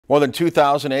More than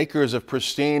 2,000 acres of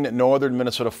pristine northern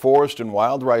Minnesota forest and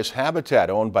wild rice habitat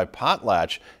owned by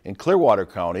Potlatch in Clearwater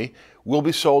County will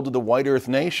be sold to the White Earth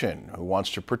Nation, who wants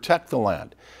to protect the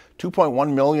land.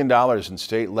 $2.1 million in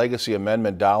state legacy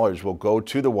amendment dollars will go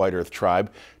to the White Earth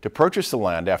tribe to purchase the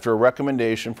land after a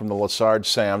recommendation from the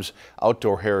Lessard-Sams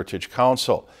Outdoor Heritage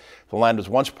Council. The land was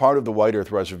once part of the White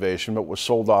Earth Reservation but was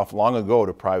sold off long ago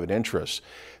to private interests.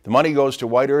 The money goes to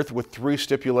White Earth with 3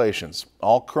 stipulations.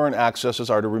 All current accesses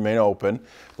are to remain open,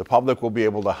 the public will be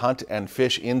able to hunt and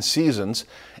fish in seasons,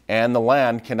 and the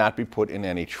land cannot be put in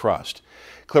any trust.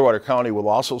 Clearwater County will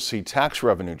also see tax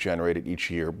revenue generated each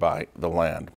year by the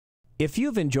land. If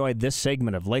you've enjoyed this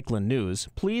segment of Lakeland News,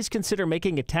 please consider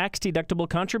making a tax-deductible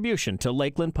contribution to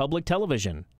Lakeland Public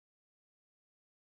Television.